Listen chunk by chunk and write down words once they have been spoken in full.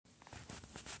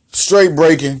Straight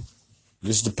breaking.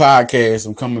 This is the podcast.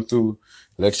 I'm coming through.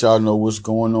 Let y'all know what's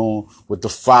going on with the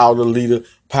Follow the Leader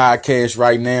podcast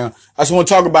right now. I just want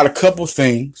to talk about a couple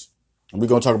things. And we're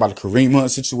going to talk about the Kareem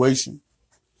Hunt situation.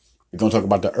 We're going to talk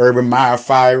about the Urban Meyer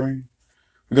firing.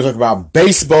 We're going to talk about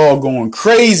baseball going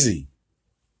crazy.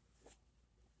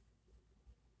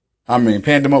 I mean,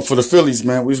 pandemic for the Phillies,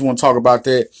 man. We just want to talk about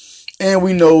that. And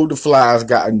we know the Flyers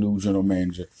got a new general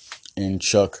manager in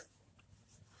Chuck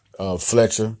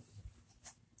Fletcher.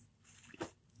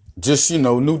 Just,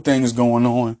 new things going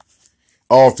on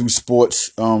all through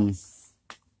sports. Talk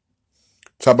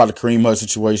about the Kareem Hunt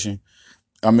situation.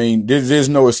 I mean, there's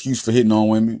no excuse for hitting on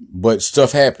women, but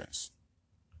stuff happens.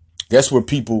 That's where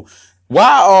people,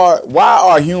 why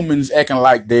are humans acting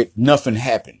like that nothing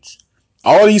happens?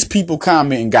 All these people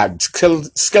commenting got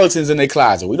skeletons in their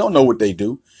closet. We don't know what they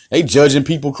do. They judging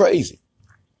people crazy.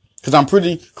 Because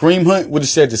Kareem Hunt would have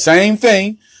said the same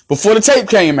thing before the tape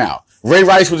came out. Ray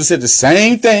Rice would have said the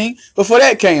same thing before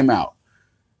that came out.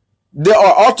 There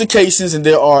are altercations and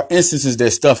there are instances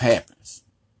that stuff happens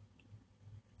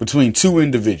between two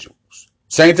individuals.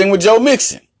 Same thing with Joe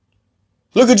Mixon.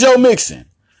 Look at Joe Mixon.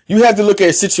 You have to look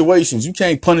at situations. You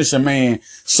can't punish a man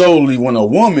solely when a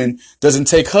woman doesn't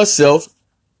take herself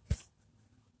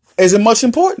as much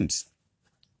importance.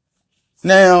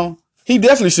 Now, he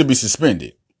definitely should be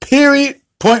suspended. Period.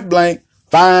 Point blank.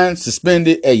 Fine.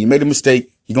 Suspended. Hey, you made a mistake.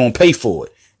 You're going to pay for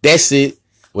it. That's it.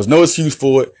 Was no excuse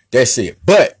for it. That's it.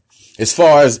 But as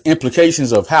far as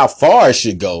implications of how far it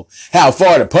should go, how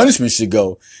far the punishment should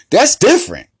go, that's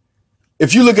different.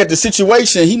 If you look at the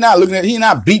situation, he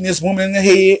not beating this woman in the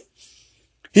head.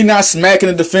 He not smacking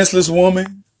a defenseless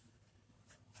woman.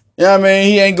 You know what I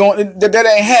mean? He ain't going, that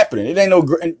ain't happening. It ain't no,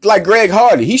 like Greg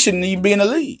Hardy. He shouldn't even be in the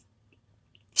league.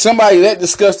 Somebody that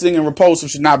disgusting and repulsive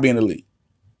should not be in the league.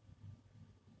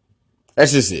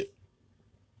 That's just it.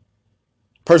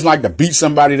 Person like to beat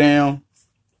somebody down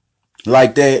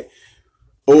like that.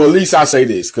 Or at least I say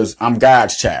this, because I'm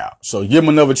God's child. So give him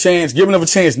another chance. Give him another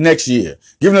chance next year.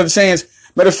 Give him another chance.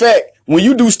 Matter of fact, when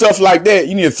you do stuff like that,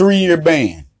 you need a 3-year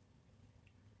ban.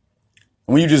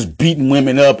 When you just beating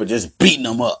women up and just beating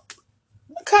them up.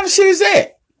 What kind of shit is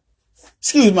that?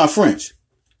 Excuse my French.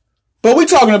 But we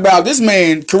talking about this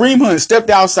man, Kareem Hunt,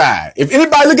 stepped outside. If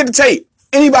anybody look at the tape,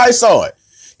 anybody saw it.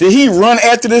 Did he run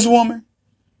after this woman?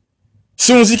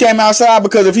 Soon as he came outside,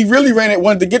 because if he really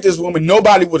wanted to get this woman,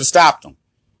 nobody would have stopped him.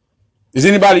 Is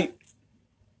anybody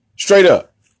straight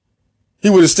up? He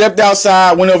would have stepped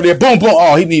outside, went over there, boom, boom.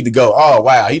 Oh, he need to go. Oh,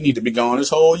 wow. He need to be gone this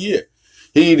whole year.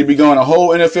 He need to be gone a whole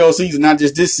NFL season, not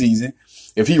just this season,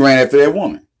 if he ran after that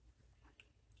woman.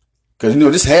 Because,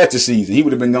 this half the season. He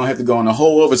would have been going to have to go on a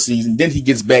whole other season. Then he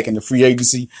gets back into free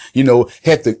agency,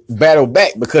 have to battle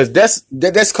back, because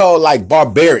that's called like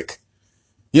barbaric.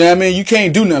 You know what I mean? You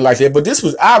can't do nothing like that. But this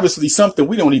was obviously something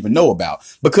we don't even know about.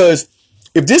 Because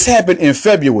if this happened in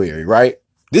February, right?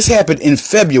 This happened in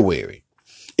February.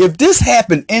 If this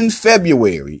happened in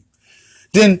February,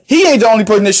 then he ain't the only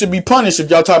person that should be punished. If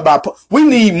y'all talk about, we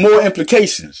need more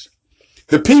implications.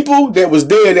 The people that was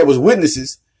there, that was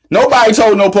witnesses, nobody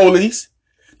told no police.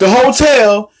 The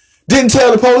hotel didn't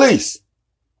tell the police.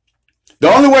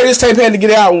 The only way this tape had to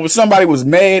get out was somebody was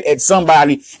mad at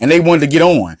somebody and they wanted to get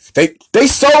on. They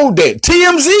sold that.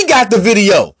 TMZ got the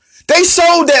video. They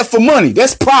sold that for money.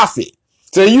 That's profit.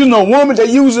 So they're using a woman. They're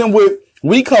using what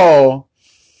we call,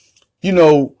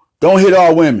 don't hit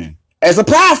all women as a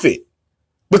profit,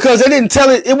 because they didn't tell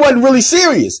it. It wasn't really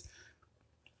serious.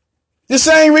 The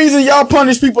same reason y'all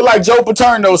punish people like Joe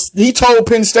Paterno. He told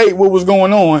Penn State what was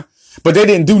going on, but they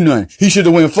didn't do nothing. He should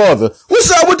have went further.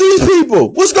 What's up with these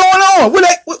people? What's going on?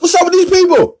 What's up with these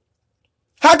people?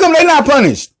 How come they not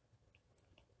punished?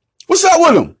 What's up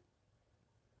with them?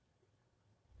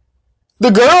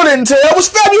 The girl didn't tell. It was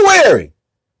February.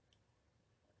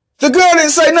 The girl didn't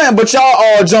say nothing, but y'all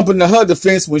all jumping to her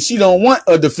defense when she don't want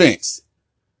a defense.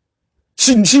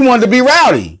 She wanted to be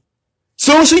rowdy.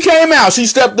 Soon as she came out, she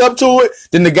stepped up to it.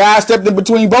 Then the guy stepped in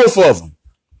between both of them.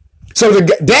 So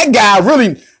that guy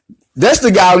really, that's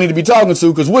the guy we need to be talking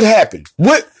to, because what happened?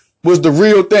 What was the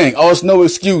real thing? Oh, it's no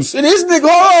excuse. It is, nigga.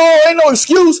 Oh, ain't no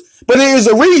excuse, but there is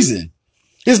a reason.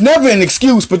 It's never an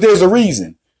excuse, but there's a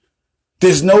reason.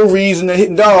 There's no reason to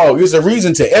hit dog. There's a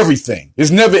reason to everything.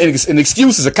 There's never an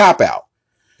excuse is a cop out.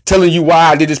 Telling you why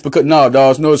I did this, because no,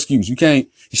 dog, no excuse. You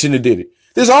shouldn't have did it.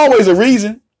 There's always a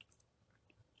reason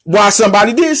why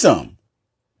somebody did something.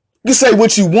 You can say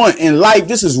what you want in life.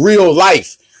 This is real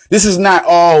life. This is not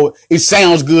all, it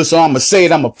sounds good, so I'm going to say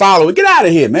it, I'm going to follow it. Get out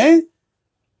of here, man.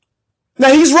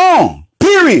 Now, he's wrong.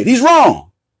 Period. He's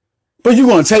wrong. But you're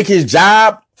going to take his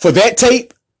job for that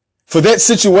tape, for that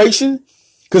situation,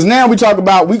 Because now we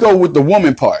go with the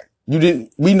woman part.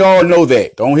 We all know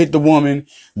that. Don't hit the woman.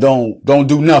 Don't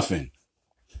do nothing.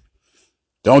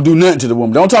 Don't do nothing to the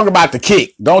woman. Don't talk about the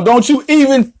kick. Don't you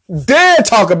even dare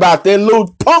talk about that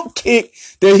little pump kick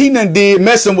that he done did,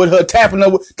 messing with her, tapping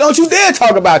her. Don't you dare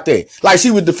talk about that. Like she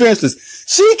was defenseless.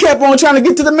 She kept on trying to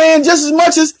get to the man just as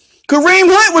much as Kareem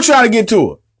Hunt was trying to get to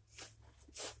her.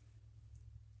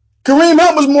 Kareem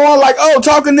Hunt was more like, oh,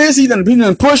 talking this. He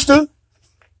done pushed her.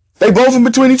 They both in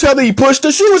between each other. He pushed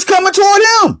her. She was coming toward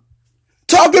him.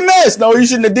 Talking mess. No, he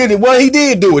shouldn't have did it. Well, he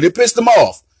did do it. It pissed him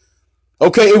off.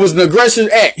 Okay, it was an aggressive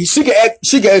act. She can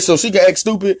act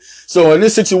stupid. So in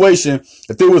this situation,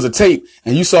 if there was a tape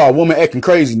and you saw a woman acting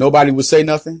crazy, nobody would say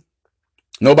nothing.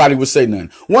 Nobody would say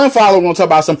nothing. One follower gonna talk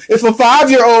about something. If a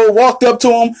 5-year-old walked up to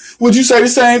him, would you say the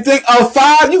same thing?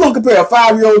 You gonna compare a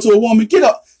 5-year-old to a woman? Get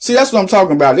up. See, that's what I'm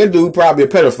talking about. That dude probably a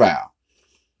pedophile.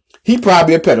 He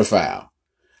probably a pedophile.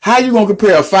 How you gonna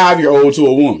compare a 5-year-old to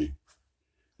a woman?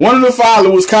 One of the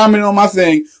followers commented on my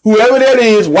thing, whoever that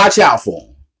is, watch out for him.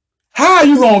 How are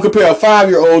you going to compare a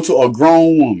 5-year-old to a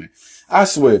grown woman? I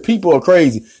swear, people are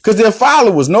crazy because they're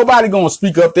followers. Nobody going to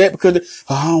speak up that because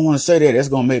I don't want to say that. That's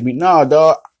going to make me. Nah,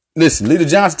 dog. Listen, Lita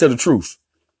Johnson tell the truth.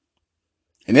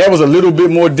 And that was a little bit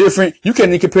more different. You can't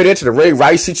even compare that to the Ray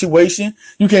Rice situation.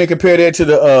 You can't compare that to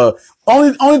the,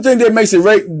 only thing that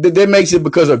makes it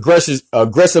because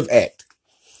aggressive act.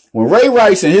 When Ray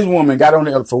Rice and his woman got on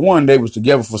there, for one, they was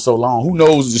together for so long. Who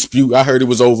knows the dispute? I heard it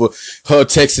was over her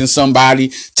texting somebody,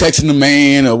 texting the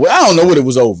man, or I don't know what it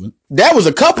was over. That was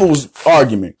a couple's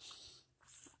argument.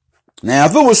 Now,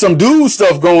 if it was some dude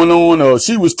stuff going on, or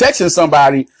she was texting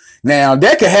somebody, now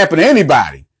that could happen to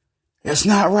anybody. That's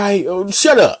not right. Oh,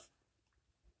 shut up.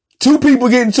 Two people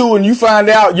get into it and you find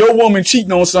out your woman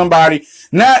cheating on somebody.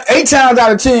 Now, 8 times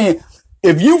out of 10,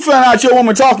 if you find out your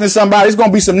woman talking to somebody, it's going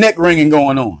to be some neck wringing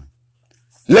going on.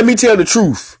 Let me tell the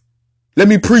truth. Let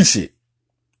me preach it.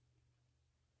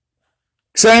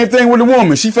 Same thing with the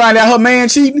woman. She find out her man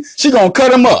cheating, she going to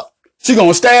cut him up. She going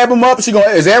to stab him up.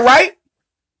 Is that right?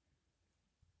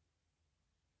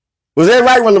 Was that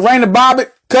right when Lorena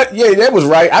Bobbitt cut? Yeah, that was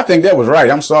right. I think that was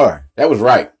right. I'm sorry. That was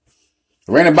right.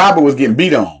 Lorena Bobbitt was getting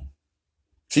beat on.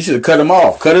 She should have cut him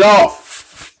off. Cut it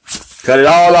off. Cut it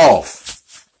all off.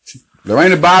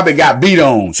 Lorena Bobbitt got beat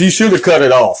on. She should have cut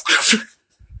it off.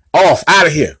 Off. Out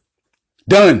of here.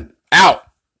 Done. Out.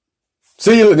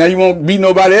 See you. Now you won't beat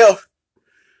nobody else.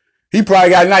 He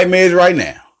probably got nightmares right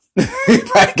now. He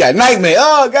probably got nightmares.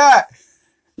 Oh, God.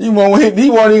 He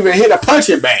won't even hit a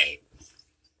punching bag.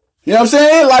 You know what I'm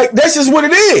saying? Like, that's just what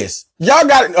it is. Y'all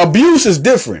got abuse is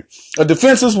different. A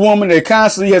defenseless woman that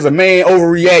constantly has a man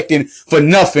overreacting for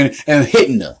nothing and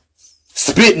hitting her.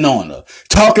 Spitting on her,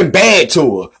 talking bad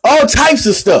to her, all types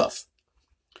of stuff.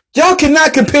 Y'all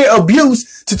cannot compare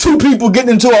abuse to two people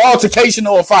getting into an altercation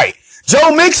or a fight.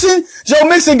 Joe Mixon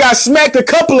got smacked a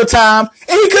couple of times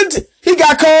and he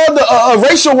got called a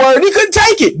racial word. He couldn't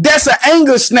take it. That's an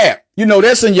anger snap. You know,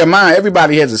 that's in your mind.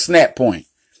 Everybody has a snap point.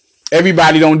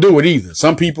 Everybody don't do it either.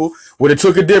 Some people would have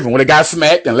took it different, would have got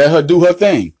smacked and let her do her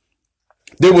thing.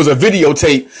 There was a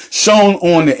videotape shown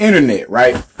on the internet,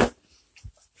 right?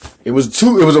 It was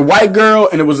a white girl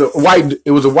and it was a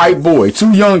white boy,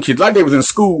 2 young kids, like they was in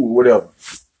school or whatever.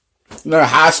 You know,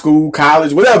 high school,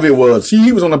 college, whatever it was.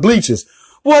 He was on the bleachers.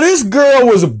 Well, this girl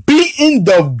was beating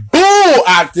the bull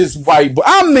out this white boy.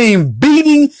 I mean,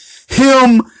 beating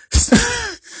him.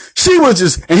 He was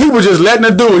just letting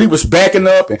her do it. He was backing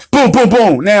up and boom, boom,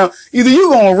 boom. Now, either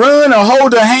you gonna run or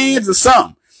hold her hands or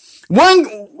something.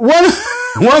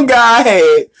 One guy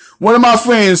had one of my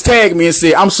friends tagged me and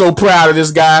said, I'm so proud of this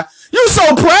guy. You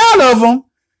so proud of him.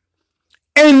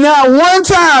 And not one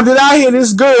time did I hear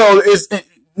this girl is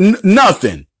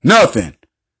nothing.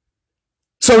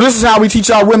 So this is how we teach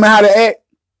our women how to act.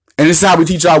 And this is how we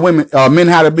teach our men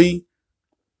how to be.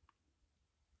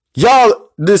 Y'all,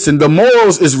 listen, the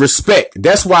morals is respect.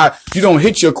 That's why you don't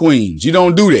hit your queens. You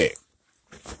don't do that.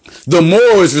 The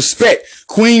moral is respect.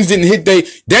 Queens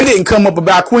that didn't come up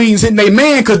about queens hitting their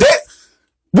man because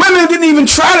women didn't even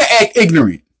try to act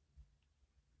ignorant.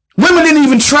 Women didn't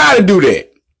even try to do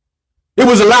that. It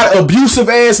was a lot of abusive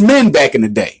ass men back in the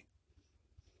day.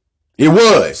 It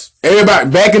was. Everybody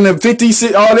back in the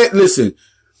 50s, all that. Listen,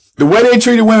 the way they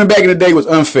treated women back in the day was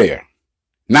unfair.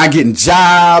 Not getting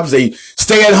jobs. They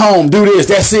stay at home, do this.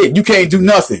 That's it. You can't do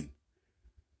nothing.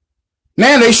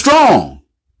 Now they strong.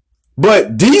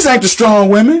 But these ain't the strong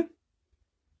women.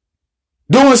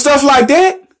 Doing stuff like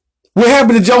that. What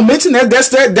happened to Joe Mixon?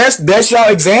 That's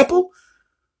y'all example.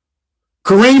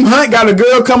 Kareem Hunt got a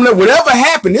girl coming up. Whatever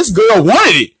happened, this girl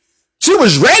wanted it. She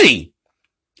was ready.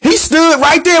 He stood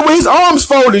right there with his arms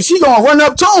folded. She gonna run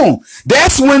up to him.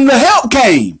 That's when the help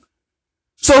came.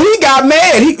 So he got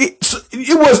mad.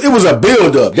 It was a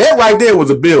build up. That right there was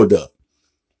a build up.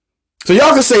 So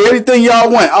y'all can say anything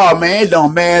y'all want. Oh man, it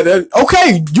don't matter.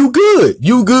 Okay, you good.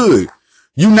 You good.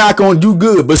 You not gonna do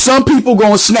good. But some people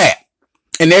gonna snap.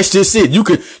 And that's just it. You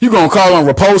gonna call on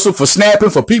Raposa for snapping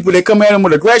for people that come at them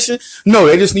with aggression? No,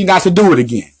 they just need not to do it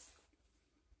again.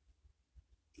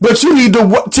 But you need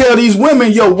to tell these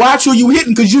women, yo, watch who you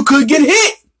hitting because you could get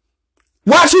hit.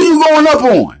 Watch who you going up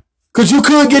on because you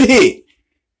could get hit.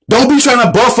 Don't be trying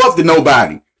to buff up to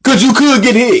nobody because you could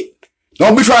get hit.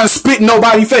 Don't be trying to spit in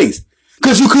nobody's face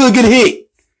because you could get hit.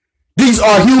 These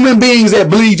are human beings that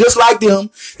bleed just like them.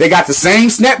 They got the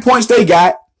same snap points they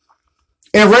got.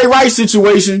 In Ray Rice's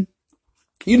situation,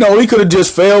 you know, he could have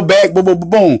just fell back, boom, boom, boom,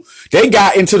 boom. They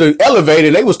got into the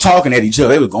elevator. They was talking at each other.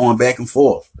 They was going back and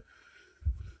forth.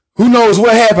 Who knows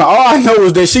what happened? All I know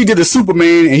is that she did a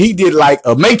Superman and he did like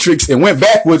a Matrix and went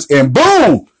backwards and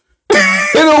boom.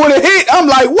 It would have hit. I'm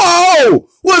like, whoa,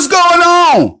 what's going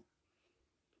on?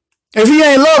 If he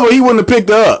ain't love her, he wouldn't have picked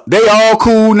her up. They all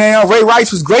cool now. Ray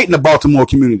Rice was great in the Baltimore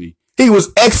community. He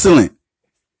was excellent.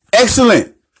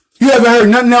 Excellent. You haven't heard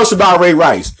nothing else about Ray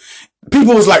Rice.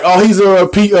 People was like, oh, he's a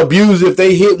repeat abuser. If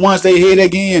they hit once, they hit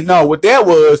again. No, what that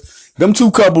was, them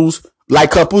two couples,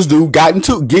 like couples do, get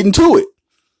into it.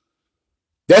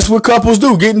 That's what couples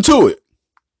do, get into it.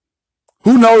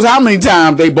 Who knows how many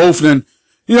times they both done,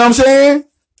 you know what I'm saying?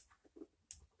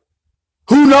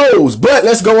 Who knows? But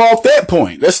let's go off that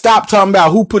point. Let's stop talking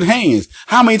about who put hands.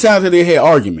 How many times have they had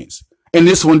arguments? And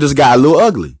this one just got a little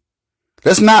ugly.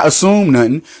 Let's not assume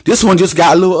nothing. This one just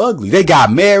got a little ugly. They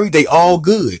got married. They all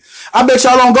good. I bet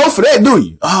y'all don't go for that, do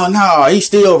you? Oh, no, he's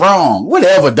still wrong.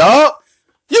 Whatever, dog.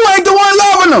 You ain't the one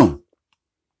loving them.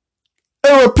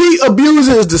 A repeat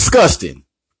abuser is disgusting.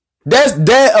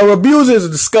 A abuser is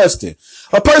disgusting.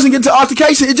 A person gets to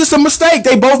altercation, it's just a mistake.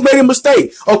 They both made a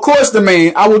mistake. Of course, the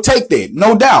man, I will take that.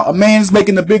 No doubt. A man's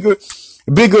making a bigger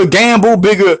gamble,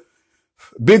 bigger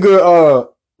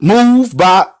move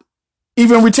by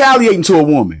even retaliating to a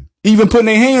woman, even putting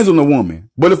their hands on a woman.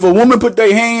 But if a woman put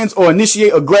their hands or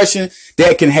initiate aggression,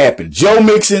 that can happen. Joe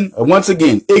Mixon, once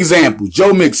again, example,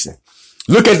 Joe Mixon.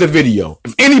 Look at the video.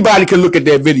 If anybody can look at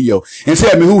that video and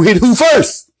tell me who hit who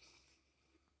first.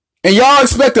 And y'all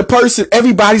expect a person,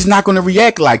 everybody's not going to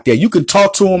react like that. You can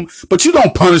talk to them, but you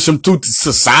don't punish them through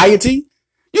society.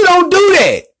 You don't do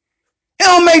that. It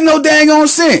don't make no dang on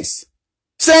sense.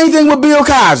 Same thing with Bill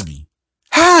Cosby.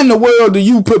 How in the world do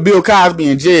you put Bill Cosby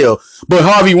in jail, but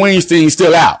Harvey Weinstein's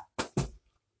still out?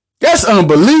 That's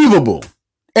unbelievable.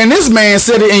 And this man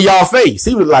said it in y'all face.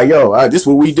 He was like, yo, this is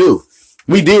what we do.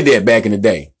 We did that back in the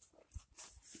day.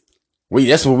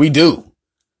 That's what we do.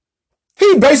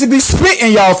 He basically spit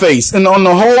in y'all face and on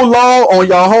the whole law, on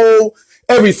y'all whole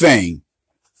everything.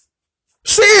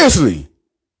 Seriously.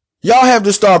 Y'all have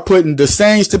to start putting the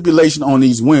same stipulation on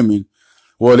these women.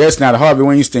 Well, that's not Harvey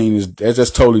Weinstein. That's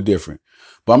just totally different.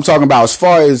 But I'm talking about as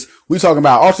far as we talking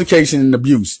about altercation and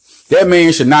abuse. That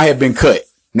man should not have been cut.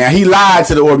 Now, he lied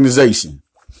to the organization.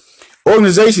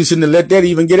 Organization shouldn't have let that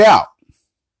even get out.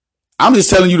 I'm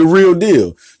just telling you the real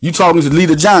deal. You talking to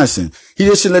Lita Johnson. He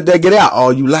just shouldn't let that get out.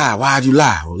 Oh, you lie. Why'd you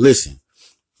lie? Well, listen,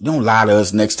 don't lie to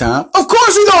us next time. Of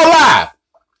course he gonna lie.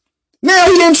 Now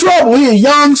he in trouble. He a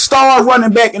young star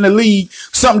running back in the league.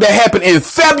 Something that happened in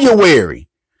February.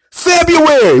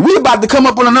 We about to come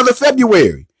up on another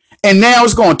February. And now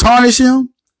it's going to tarnish him.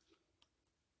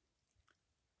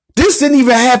 This didn't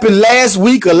even happen last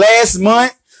week or last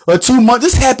month or 2 months.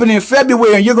 This happened in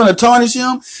February and you're going to tarnish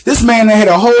him? This man had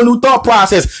a whole new thought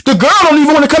process. The girl don't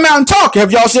even want to come out and talk.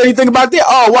 Have y'all said anything about that?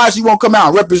 Oh, why she won't come out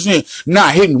and represent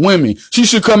not hitting women? She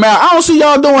should come out. I don't see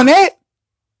y'all doing that.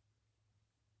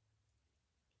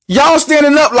 Y'all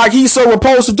standing up like he's so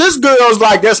repulsive. This girl's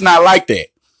like, that's not like that.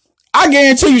 I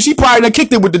guarantee you she probably done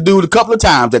kicked it with the dude a couple of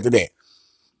times after that.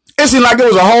 It seemed like there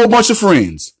was a whole bunch of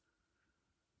friends.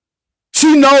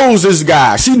 She knows this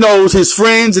guy. She knows his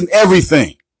friends and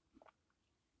everything.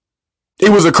 It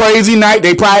was a crazy night.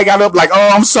 They probably got up like, oh,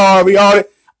 I'm sorry. All that.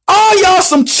 Oh, y'all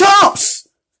some chumps.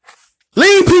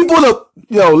 Leave people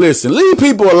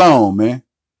alone, man.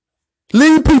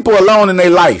 Leave people alone in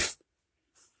their life.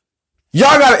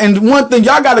 Y'all got, and one thing,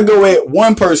 y'all got to go at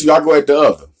one person, y'all go at the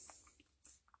other.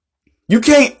 You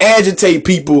can't agitate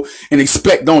people and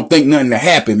don't think nothing to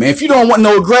happen, man. If you don't want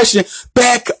no aggression,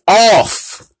 back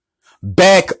off.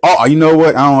 Back off. You know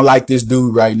what? I don't like this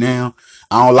dude right now.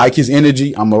 I don't like his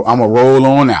energy. I'm a roll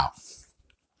on out.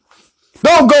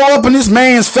 Don't go up in this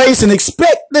man's face and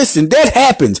listen, that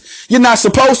happens. You're not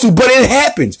supposed to, but it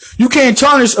happens. You can't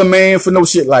tarnish a man for no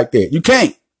shit like that. You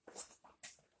can't.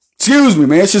 Excuse me,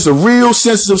 man. It's just a real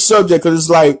sensitive subject because it's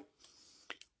like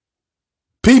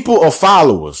people are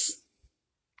followers,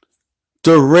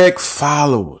 direct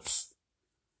followers.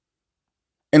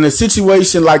 In a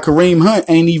situation like Kareem Hunt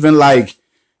ain't even like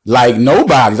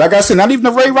nobody. Like I said, not even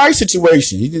a Ray Rice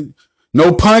situation. He didn't,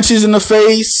 no punches in the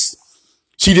face.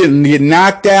 She didn't get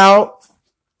knocked out.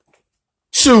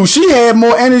 Shoot, she had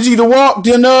more energy to walk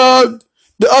than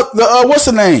what's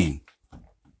her name?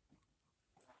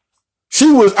 She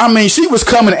was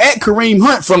coming at Kareem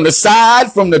Hunt from the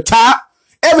side, from the top,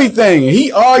 everything. And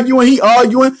he arguing.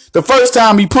 The first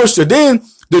time he pushed her, then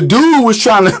the dude was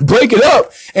trying to break it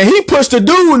up, and he pushed the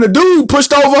dude, and the dude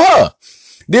pushed over her.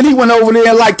 Then he went over there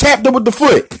and like tapped her with the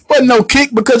foot. Wasn't no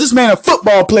kick because this man a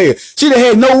football player. She'd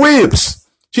have had no ribs.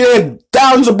 She had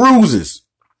thousands of bruises.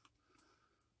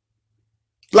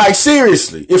 Like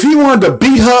seriously, if he wanted to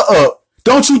beat her up,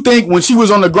 don't you think when she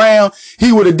was on the ground,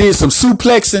 he would have did some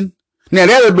suplexing? Now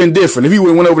that would have been different. If he would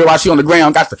have went over there while she on the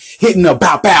ground, got to hitting her,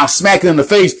 bow, smacking her in the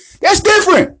face. That's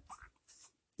different.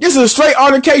 This is a straight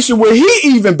altercation where he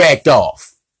even backed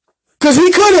off. Cause he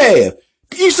could have.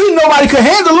 You see, nobody could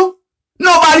handle him.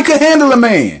 Nobody could handle a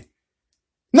man.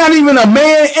 Not even a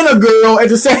man and a girl at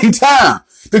the same time.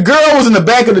 The girl was in the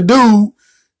back of the dude.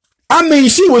 I mean,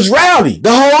 she was rowdy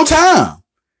the whole time.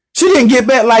 She didn't get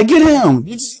back like, get him.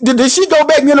 Did she go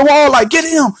back in the wall like, get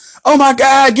him? Oh my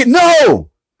God, no.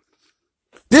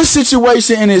 This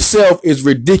situation in itself is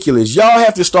ridiculous. Y'all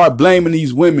have to start blaming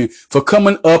these women for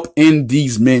coming up in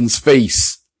these men's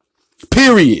face.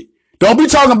 Period. Don't be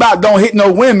talking about don't hit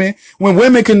no women when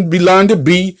women can be learned to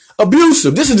be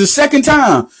abusive. This is the second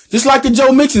time. Just like the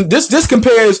Joe Mixon. This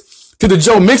compares to the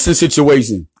Joe Mixon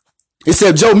situation.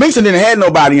 Except Joe Mixon didn't have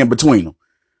nobody in between them.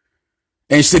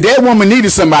 And said that woman needed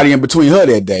somebody in between her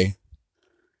that day.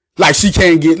 Like she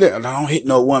can't get, I don't hit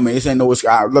no woman. This ain't no,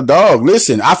 dog,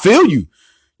 listen, I feel you.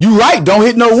 You right, don't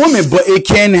hit no woman, but it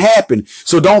can happen.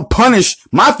 So don't punish.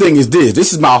 My thing is this.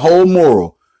 This is my whole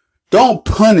moral. Don't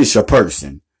punish a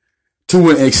person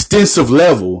to an extensive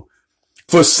level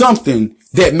for something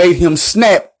that made him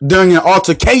snap during an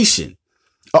altercation.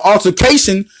 An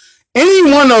altercation,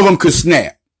 any one of them could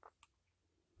snap.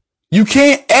 You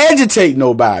can't agitate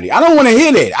nobody. I don't want to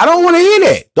hear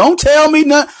that. Don't tell me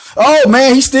nothing. Oh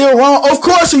man, he's still wrong. Of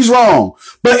course he's wrong,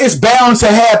 but it's bound to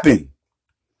happen.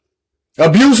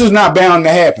 Abuse is not bound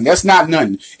to happen. That's not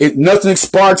nothing. Nothing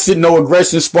sparks it. No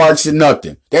aggression sparks it.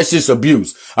 Nothing. That's just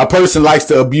abuse. A person likes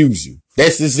to abuse you.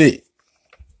 That's just it.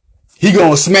 He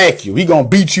gonna smack you. He gonna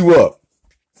beat you up.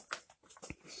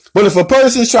 But if a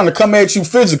person's trying to come at you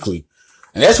physically,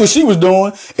 and that's what she was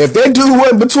doing, if that dude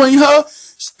wasn't between her,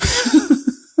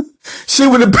 she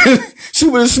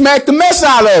would have smacked the mess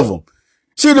out of him.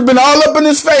 She would have been all up in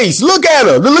his face. Look at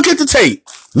her. Look at the tape.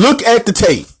 Look at the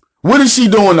tape. What is she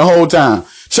doing the whole time?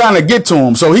 Trying to get to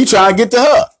him. So he trying to get to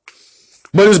her.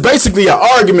 But it's basically an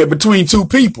argument between two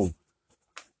people.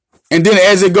 And then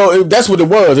as it goes, that's what it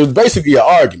was. It was basically an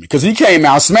argument. Because he came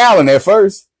out smiling at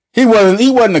first. He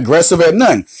wasn't aggressive at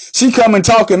nothing. She come and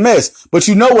talking mess. But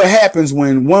you know what happens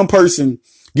when one person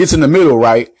gets in the middle,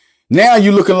 right? Now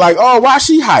you looking like, oh, why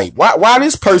she hype? Why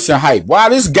this person hype? Why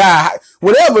this guy hype?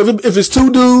 Whatever. If it's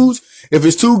two dudes, if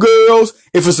it's two girls,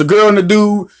 if it's a girl and a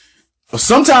dude,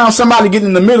 sometimes somebody getting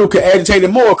in the middle could agitate it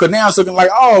more because now it's looking like,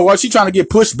 oh, well, she trying to get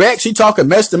pushed back. She talking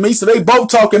mess to me. So they both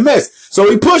talking mess.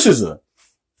 So he pushes her.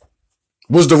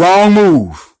 Was the wrong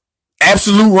move.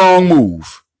 Absolute wrong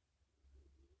move.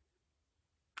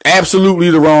 Absolutely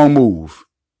the wrong move.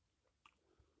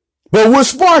 But what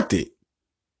sparked it?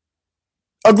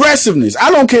 Aggressiveness.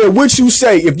 I don't care what you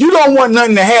say. If you don't want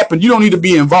nothing to happen, you don't need to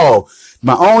be involved.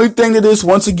 My only thing to this,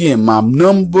 once again, my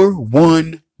number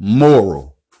one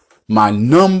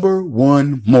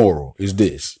moral is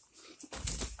this.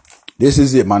 This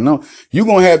is it. You're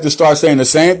going to have to start saying the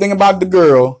same thing about the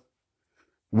girl.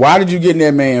 Why did you get in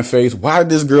that man's face? Why did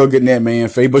this girl get in that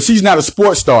man's face? But she's not a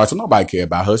sports star, so nobody care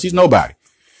about her. She's nobody.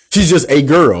 She's just a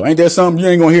girl. Ain't that something? You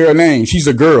ain't going to hear her name. She's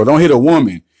a girl. Don't hit a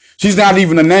woman. She's not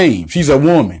even a name. She's a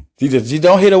woman. She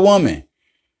don't hit a woman.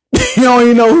 You don't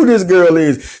even know who this girl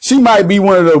is. She might be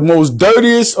one of the most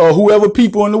dirtiest or whoever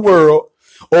people in the world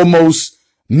or most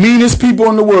meanest people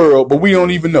in the world, but we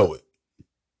don't even know it.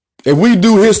 If we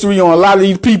do history on a lot of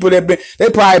these people they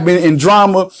probably been in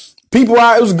drama. It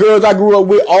was girls I grew up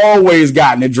with, always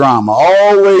got in the drama,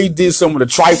 always did some of the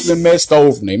trifling mess,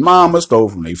 stole from their mama, stole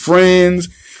from their friends,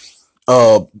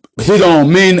 hit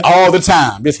on men all the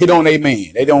time. Just hit on their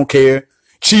man. They don't care.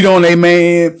 Cheat on their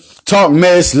man, talk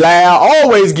mess, loud,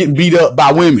 always getting beat up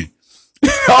by women.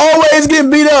 Always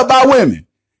getting beat up by women.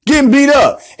 Getting beat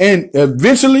up. And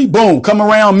eventually, boom, come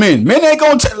around men. Men ain't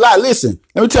gonna listen,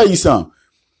 let me tell you something.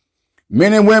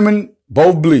 Men and women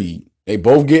both bleed. They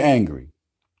both get angry.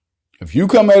 If you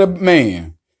come at a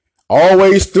man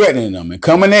always threatening them and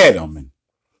coming at them, and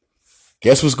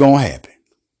guess what's going to happen?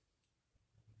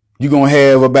 You're going to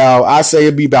have about, I say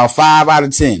it'd be about 5 out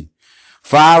of 10.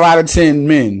 5 out of 10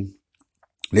 men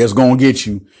that's going to get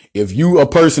you. If you a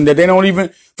person that they don't even,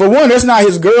 for one, that's not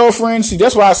his girlfriend. See,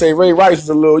 that's why I say Ray Rice is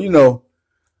a little,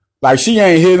 like she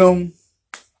ain't hit him.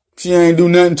 She ain't do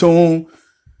nothing to him.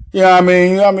 You know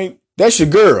what I mean, that's your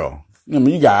girl. I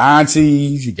mean, you got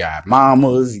aunties, you got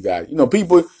mamas, you got,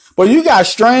 people, but you got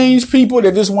strange people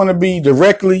that just want to be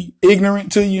directly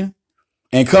ignorant to you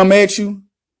and come at you.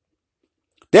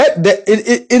 You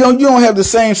don't have the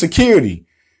same security.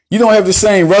 You don't have the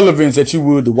same relevance that you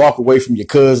would to walk away from your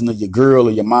cousin or your girl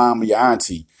or your mom or your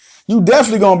auntie. You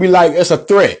definitely going to be like, it's a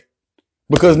threat,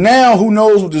 because now who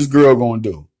knows what this girl going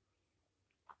to do.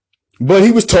 But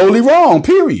he was totally wrong,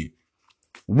 period.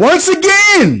 Once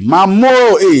again, my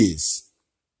moral is,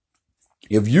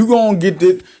 if you going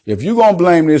to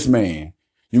blame this man,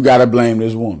 you got to blame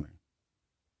this woman.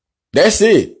 That's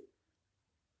it.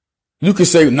 You can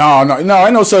say, no, ain't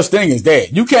no such thing as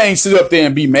that. You can't sit up there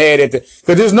and be mad at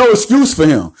because there's no excuse for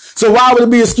him. So why would it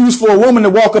be an excuse for a woman to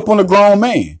walk up on a grown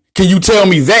man? Can you tell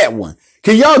me that one?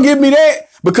 Can y'all give me that?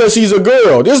 Because she's a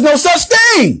girl. There's no such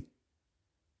thing.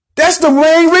 That's the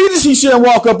main reason she shouldn't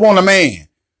walk up on a man.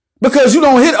 Because you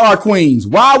don't hit our queens.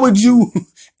 Why would you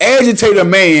agitate a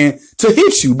man to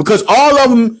hit you? Because all of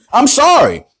them, I'm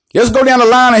sorry. Let's go down the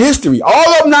line of history.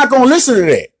 All of them not going to listen to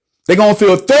that. They're going to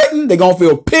feel threatened. They're going to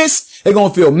feel pissed. They're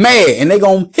going to feel mad. And they're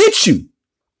going to hit you.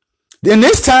 Then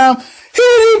this time,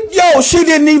 she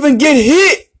didn't even get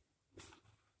hit.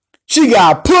 She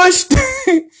got pushed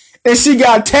and she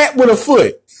got tapped with a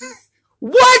foot.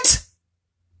 What?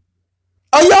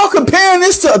 Are y'all comparing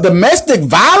this to domestic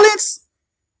violence?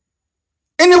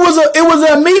 And it was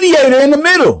a mediator in the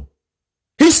middle.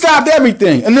 He stopped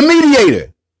everything. And the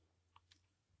mediator,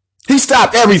 he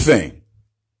stopped everything.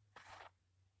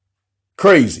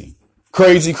 Crazy. All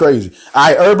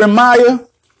right, Urban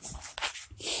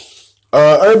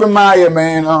Meyer,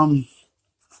 man.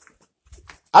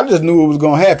 I just knew it was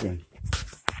gonna happen.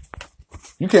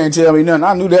 You can't tell me nothing.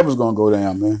 I knew that was gonna go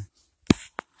down, man.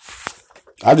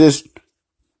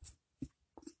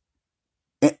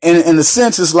 In a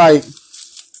sense, it's like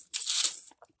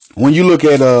when you look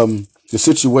at the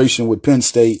situation with Penn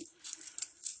State,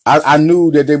 I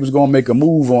knew that they was gonna make a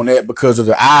move on that because of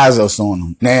the eyes that's on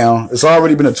them. Now, it's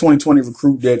already been a 2020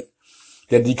 recruit that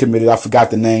decommitted. I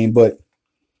forgot the name, but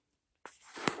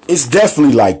it's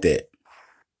definitely like that.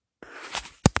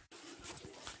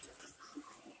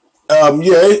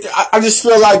 I just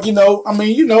feel like,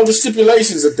 the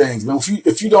stipulations of things, man.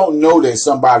 If you don't know that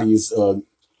somebody is,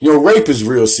 rape is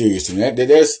real serious, and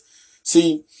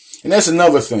and that's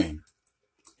another thing,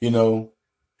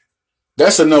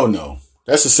 that's a no-no.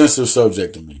 That's a sensitive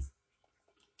subject to me.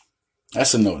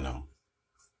 That's a no-no.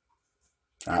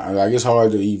 It's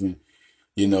hard to even,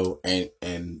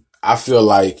 and I feel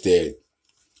like that,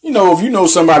 if you know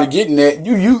somebody getting that,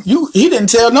 he didn't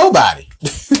tell nobody.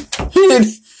 He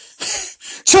didn't.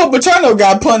 Joe Paterno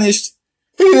got punished.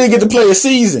 He didn't get to play a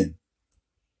season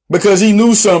because he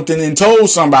knew something and told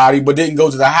somebody, but didn't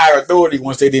go to the higher authority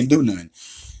once they didn't do nothing.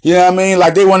 You know what I mean?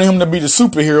 Like they wanted him to be the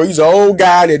superhero. He's an old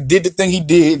guy that did the thing he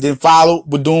did, then followed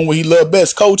with doing what he loved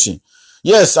best, coaching.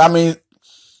 Yes, I mean,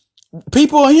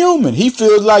 people are human. He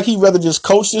feels like he'd rather just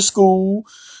coach the school.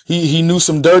 He knew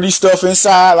some dirty stuff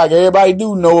inside, like everybody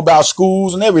do know about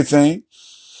schools and everything.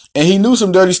 And he knew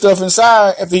some dirty stuff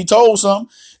inside after he told some,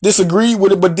 disagreed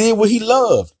with it, but did what he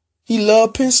loved. He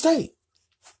loved Penn State.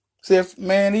 Said,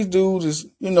 man, these dudes is,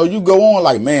 you go on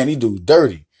like, man, these dudes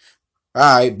dirty.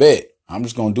 All right, bet. I'm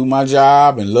just going to do my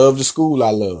job and love the school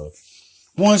I love.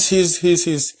 Once his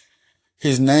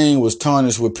name was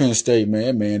tarnished with Penn State, man,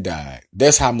 that man died.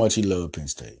 That's how much he loved Penn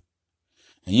State.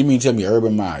 And you mean tell me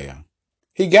Urban Meyer,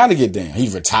 he got to get down.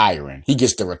 He's retiring. He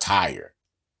gets to retire.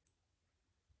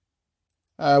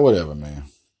 Whatever, man.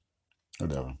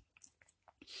 Whatever.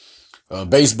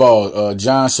 Baseball,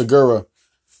 John Segura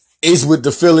is with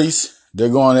the Phillies. They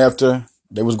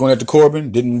was going after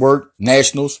Corbin. Didn't work.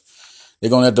 Nationals. They're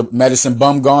going after Madison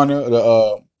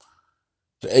Bumgarner,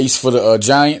 the ace for the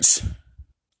Giants,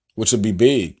 which would be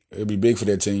big. It'd be big for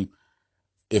that team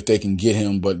if they can get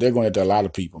him, but they're going after a lot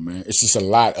of people, man. It's just a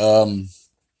lot.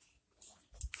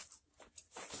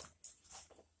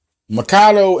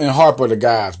 Machado and Harper are the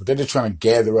guys, but they're just trying to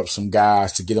gather up some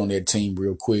guys to get on their team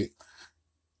real quick.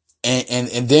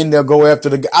 And then they'll go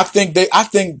after I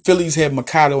think Phillies had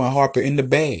Machado and Harper in the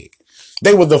bag.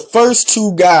 They were the first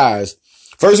two guys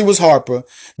First it was Harper,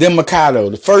 then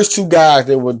Mikado. The first two guys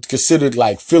that were considered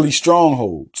like Philly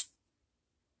strongholds.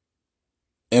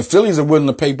 And Phillies are willing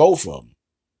to pay both of them.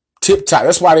 Tip top.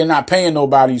 That's why they're not paying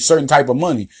nobody certain type of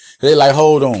money. They're like,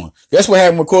 hold on. That's what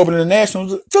happened with Corbin and the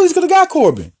Nationals. Phillies could have got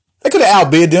Corbin. They could have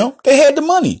outbid them. They had the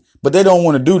money, but they don't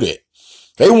want to do that.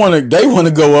 They want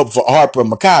to go up for Harper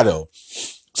and Mikado.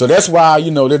 So that's why,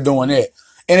 they're doing that.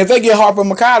 And if they get Harper and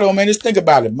Mikado, man, just think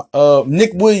about it.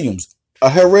 Nick Williams,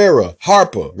 Herrera,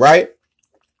 Harper, right?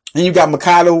 And you got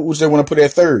Mikado, which they want to put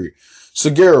at third.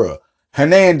 Segura,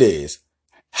 Hernandez,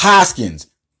 Hoskins,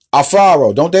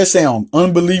 Alfaro. Don't that sound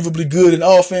unbelievably good in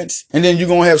offense? And then you're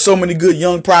going to have so many good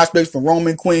young prospects from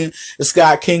Roman Quinn to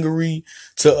Scott Kingery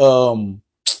to,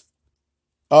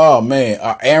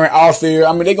 Aaron Arthur.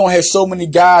 I mean, they're going to have so many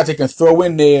guys they can throw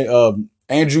in there.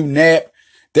 Andrew Knapp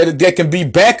that can be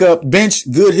backup bench,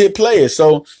 good hit players.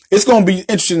 So it's going to be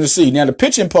interesting to see. Now the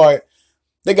pitching part,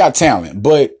 they got talent,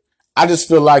 but I just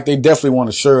feel like they definitely want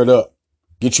to shore it up,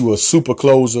 get you a super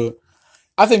closer.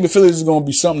 I think the Phillies is going to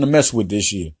be something to mess with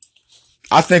this year.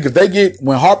 I think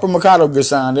when Harper and Mikado get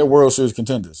signed, they're World Series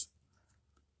contenders.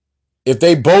 If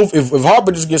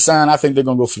Harper just gets signed, I think they're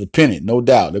going to go for the pennant, no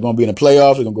doubt. They're going to be in the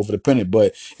playoffs. They're going to go for the pennant.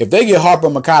 But if they get Harper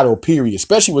and Mikado, period,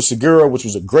 especially with Segura, which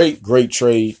was a great, great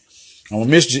trade. I'm going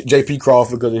to miss J.P.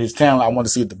 Crawford because of his talent. I want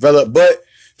to see it develop. But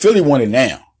Philly want it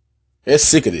now. They're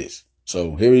sick of this.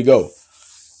 So here we go.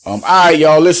 All right,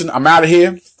 y'all. Listen, I'm out of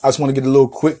here. I just want to get a little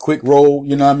quick roll.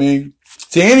 You know what I mean?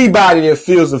 To anybody that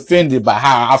feels offended by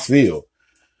how I feel,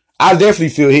 I definitely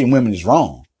feel hitting women is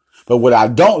wrong. But what I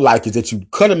don't like is that you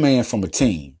cut a man from a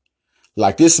team.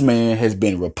 Like this man has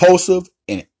been repulsive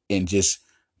and just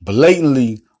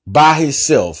blatantly by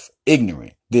himself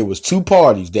ignorant. There was two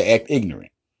parties that act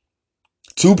ignorant.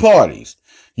 Two parties.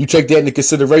 You take that into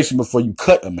consideration before you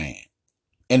cut a man.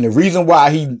 And the reason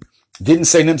why he didn't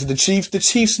say nothing to the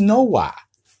Chiefs know why.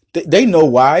 They know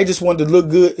why. They just wanted to look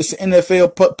good. It's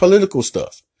NFL political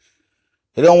stuff.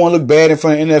 They don't want to look bad in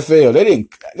front of NFL. They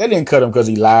didn't cut him because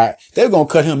he lied. They're going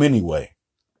to cut him anyway.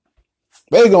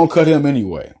 They're going to cut him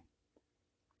anyway.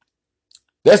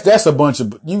 That's a bunch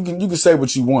of, you can say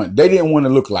what you want. They didn't want to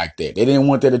look like that. They didn't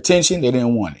want that attention. They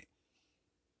didn't want it.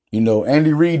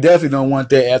 Andy Reid definitely don't want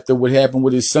that after what happened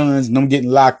with his sons and them getting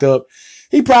locked up.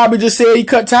 He probably just said he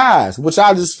cut ties, which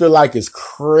I just feel like is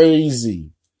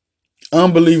crazy.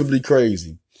 Unbelievably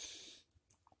crazy.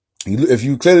 If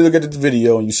you clearly look at the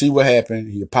video and you see what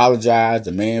happened, he apologized.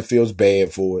 The man feels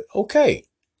bad for it. Okay.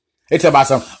 They talk about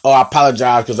something. Oh, I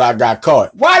apologize because I got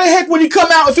caught. Why the heck would he come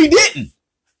out if he didn't?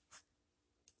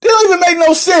 It don't even make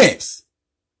no sense.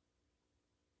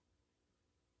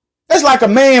 That's like a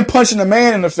man punching a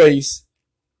man in the face.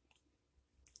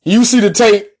 You see the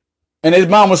tape and his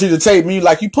mama see the tape and you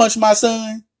like, you punched my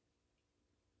son?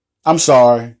 I'm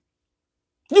sorry.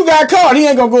 You got caught. He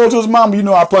ain't gonna go to his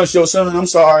mama. I punched your son. I'm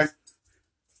sorry.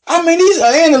 I mean, these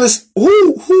are analysts.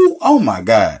 Oh my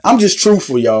God. I'm just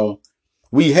truthful, y'all.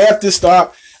 We have to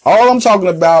stop. All I'm talking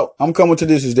about, I'm coming to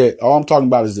this is that all I'm talking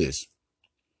about is this.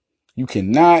 You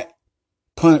cannot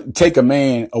take a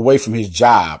man away from his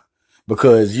job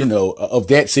because, of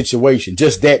that situation,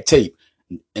 just that tape.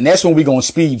 And that's when we're going to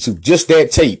speed to just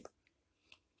that tape.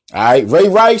 All right. Ray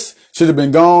Rice should have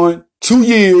been gone 2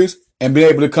 years and been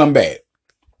able to come back.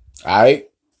 All right.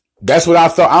 That's what I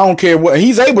thought. I don't care what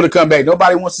he's able to come back.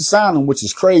 Nobody wants to sign him, which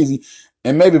is crazy.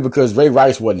 And maybe because Ray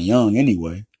Rice wasn't young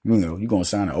anyway. You're going to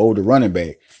sign an older running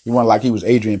back. You want like he was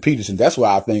Adrian Peterson. That's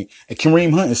why I think and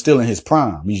Kareem Hunt is still in his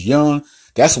prime. He's young.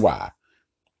 That's why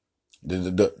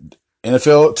the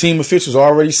NFL team officials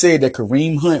already said that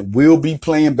Kareem Hunt will be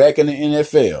playing back in the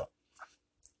NFL.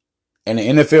 And the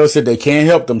NFL said they can't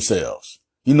help themselves.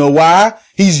 You know why?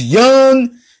 He's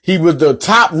young. He was the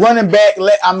top running back.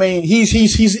 I mean, he's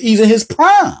in his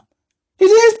prime.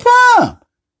 He's in his prime.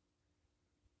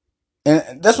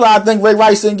 And that's why I think Ray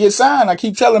Rice didn't get signed. I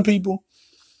keep telling people,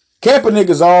 Kaepernick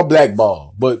is all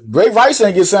blackball. But Ray Rice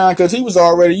didn't get signed because he was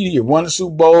already, he won the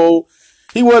Super Bowl.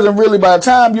 He wasn't really, by the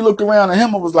time you looked around at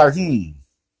him, it was like, he's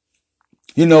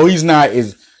not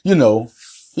he's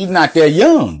not that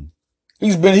young.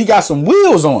 He got some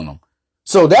wheels on him.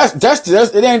 So that's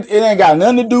it ain't got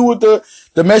nothing to do with the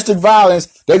domestic violence.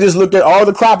 They just looked at all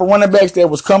the crop of running backs that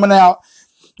was coming out,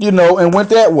 and went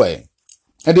that way.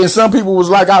 And then some people was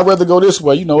like, I'd rather go this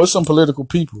way. It's some political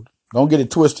people. Don't get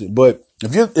it twisted. But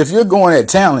if you're going at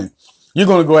talent, you're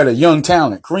going to go at a young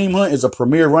talent. Kareem Hunt is a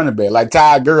premier running back, like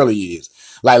Todd Gurley is,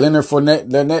 like Leonard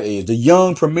Fournette is, the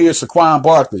young premier Saquon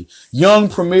Barkley, young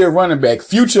premier running back,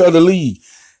 future of the league.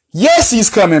 Yes,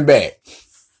 he's coming back.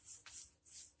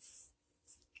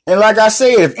 And like I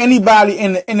said, if anybody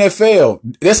in the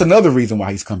NFL, that's another reason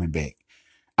why he's coming back.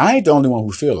 I ain't the only one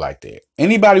who feel like that.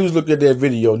 Anybody who's looked at that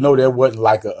video know that wasn't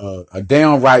like a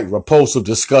downright repulsive,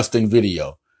 disgusting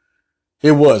video.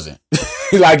 It wasn't.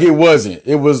 Like it wasn't.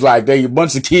 It was like they a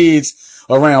bunch of kids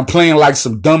around playing like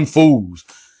some dumb fools.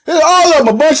 All of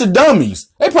them a bunch of dummies.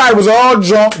 They probably was all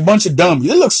drunk, a bunch of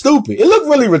dummies. It looked stupid. It looked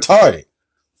really retarded.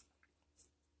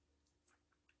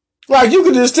 Like you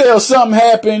could just tell something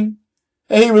happened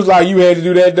and he was like, you had to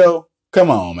do that though?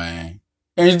 Come on, man.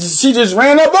 And she just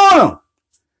ran up on him.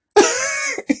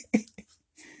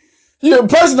 A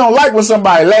person don't like when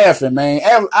somebody laughing, man.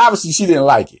 Obviously she didn't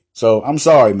like it. So I'm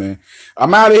sorry, man.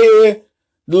 I'm out of here.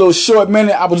 A little short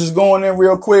minute. I was just going in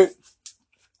real quick.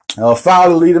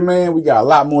 Follow the leader, man. We got a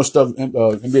lot more stuff.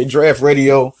 NBA Draft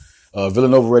Radio,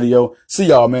 Villanova Radio. See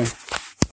y'all, man.